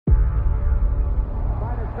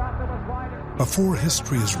Before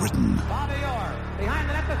history is written,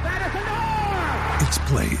 it's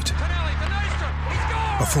played.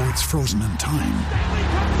 Before it's frozen in time,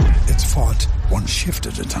 it's fought one shift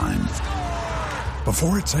at a time.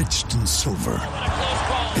 Before it's etched in silver,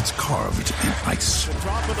 it's carved in ice.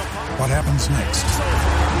 What happens next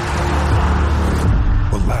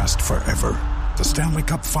will last forever. The Stanley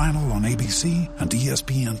Cup Final on ABC and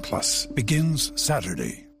ESPN Plus begins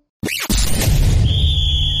Saturday.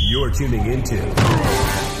 You're tuning into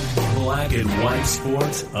Black and White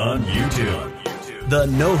Sports on YouTube. The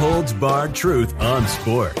no-holds-barred truth on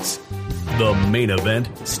sports. The main event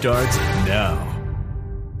starts now.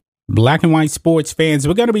 Black and White Sports fans,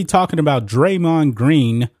 we're going to be talking about Draymond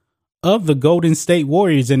Green of the Golden State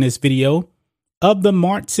Warriors in this video of the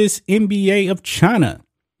Marxist NBA of China.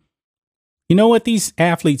 You know what? These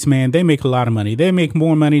athletes, man, they make a lot of money. They make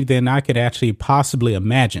more money than I could actually possibly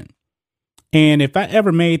imagine. And if I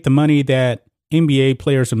ever made the money that NBA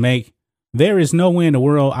players would make, there is no way in the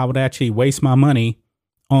world I would actually waste my money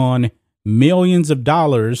on millions of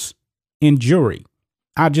dollars in jewelry.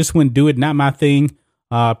 I just wouldn't do it. Not my thing.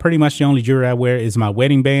 Pretty much the only jewelry I wear is my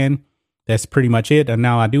wedding band. That's pretty much it. And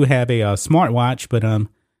now I do have a smartwatch, but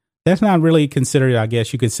that's not really considered, I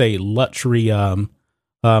guess you could say, luxury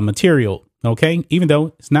material. OK, even though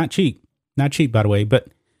it's not cheap, by the way. But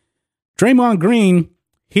Draymond Green,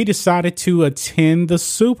 he decided to attend the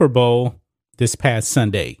Super Bowl this past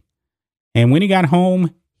Sunday. And when he got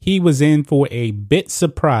home, he was in for a bit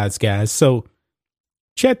surprise, guys. So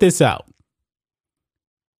check this out.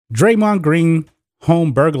 Draymond Green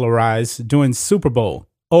home burglarized during Super Bowl.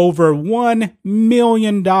 Over $1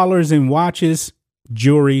 million in watches,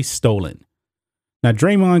 jewelry stolen. Now,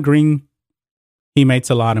 Draymond Green, he makes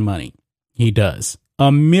a lot of money. He does.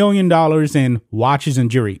 $1 million in watches and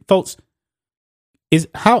jewelry. Folks,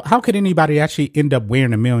 how could anybody actually end up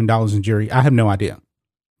wearing $1 million in jewelry? I have no idea.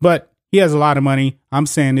 But he has a lot of money. I'm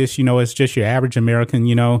saying this, it's just your average American,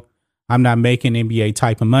 I'm not making NBA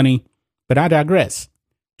type of money, but I digress.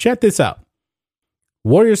 Check this out.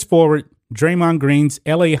 Warriors forward Draymond Green's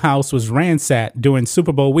LA house was ransacked during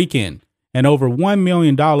Super Bowl weekend, and over $1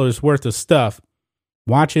 million worth of stuff,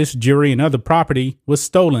 watches, jewelry, and other property was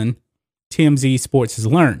stolen, TMZ Sports has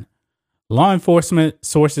learned. Law enforcement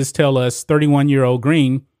sources tell us 31-year-old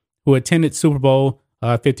Green, who attended Super Bowl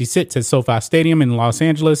 56 at SoFi Stadium in Los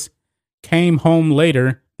Angeles, came home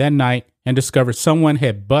later that night and discovered someone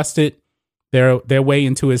had busted their way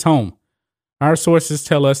into his home. Our sources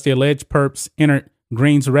tell us the alleged perps entered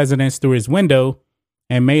Green's residence through his window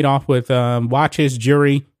and made off with watches,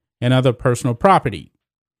 jewelry, and other personal property.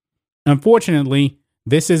 Unfortunately,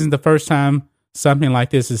 this isn't the first time something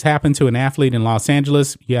like this has happened to an athlete in Los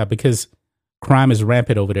Angeles. Yeah, because crime is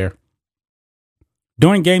rampant over there.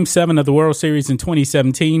 During Game 7 of the World Series in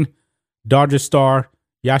 2017, Dodgers star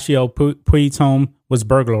Yasiel Puig's home was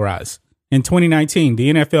burglarized. In 2019,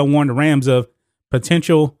 the NFL warned the Rams of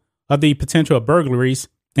the potential of burglaries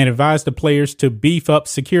and advised the players to beef up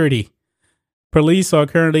security. Police are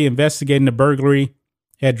currently investigating the burglary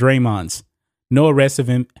at Draymond's. No arrests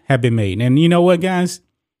have been made. And you know what, guys?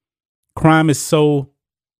 Crime is so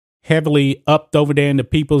heavily upped over there in the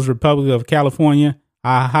People's Republic of California.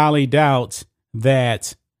 I highly doubt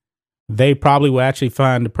that they probably will actually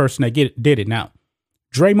find the person that did it. Now,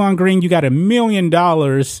 Draymond Green, you got $1 million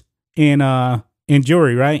in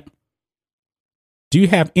jewelry, right? Do you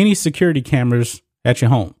have any security cameras at your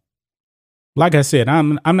home? Like I said,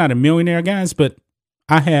 I'm not a millionaire, guys, but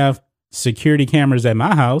I have security cameras at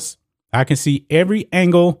my house. I can see every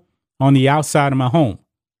angle on the outside of my home.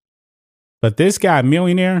 But this guy, a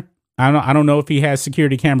millionaire, I don't know if he has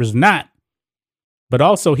security cameras or not. But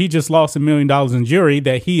also, he just lost $1 million in jewelry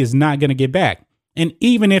that he is not going to get back. And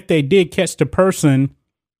even if they did catch the person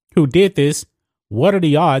who did this, what are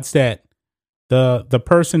the odds that the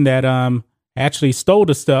person that actually stole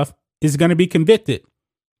the stuff is going to be convicted?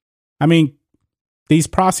 I mean, these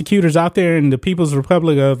prosecutors out there in the People's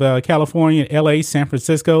Republic of California, LA, San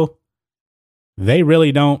Francisco, they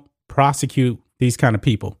really don't prosecute these kind of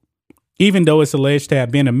people, even though it's alleged to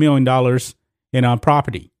have been $1 million in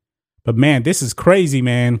property. But man, this is crazy,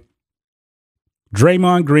 man.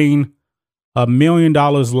 Draymond Green, $1 million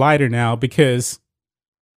lighter now because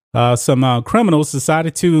some criminals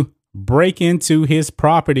decided to break into his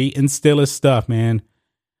property and steal his stuff, man.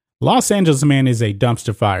 Los Angeles, man, is a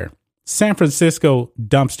dumpster fire. San Francisco,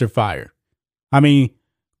 dumpster fire. I mean,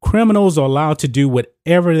 criminals are allowed to do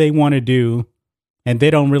whatever they want to do, and they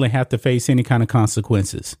don't really have to face any kind of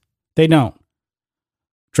consequences. They don't.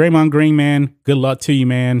 Draymond Green, man, good luck to you,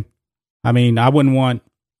 man. I mean, I wouldn't want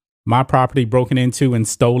my property broken into and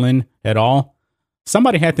stolen at all.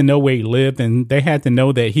 somebody had to know where he lived, and they had to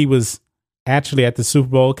know that he was actually at the Super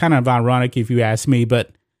Bowl. Kind of ironic if you ask me,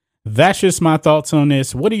 but that's just my thoughts on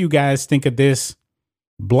this. What do you guys think of this?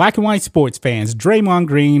 Black and white sports fans, Draymond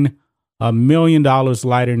Green, $1 million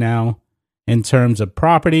lighter now in terms of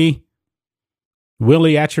property. Will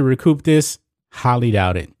he actually recoup this? Highly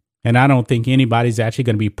doubt it. And I don't think anybody's actually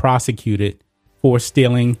going to be prosecuted for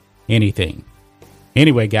stealing anything.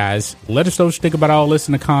 Anyway, guys, let us know what you think about all this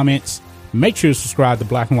in the comments. Make sure to subscribe to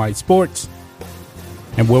Black and White Sports,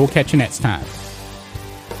 and we'll catch you next time.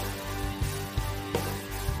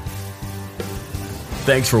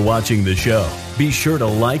 Thanks for watching the show. Be sure to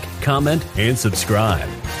like, comment, and subscribe.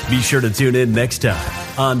 Be sure to tune in next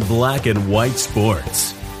time on Black and White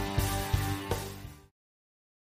Sports.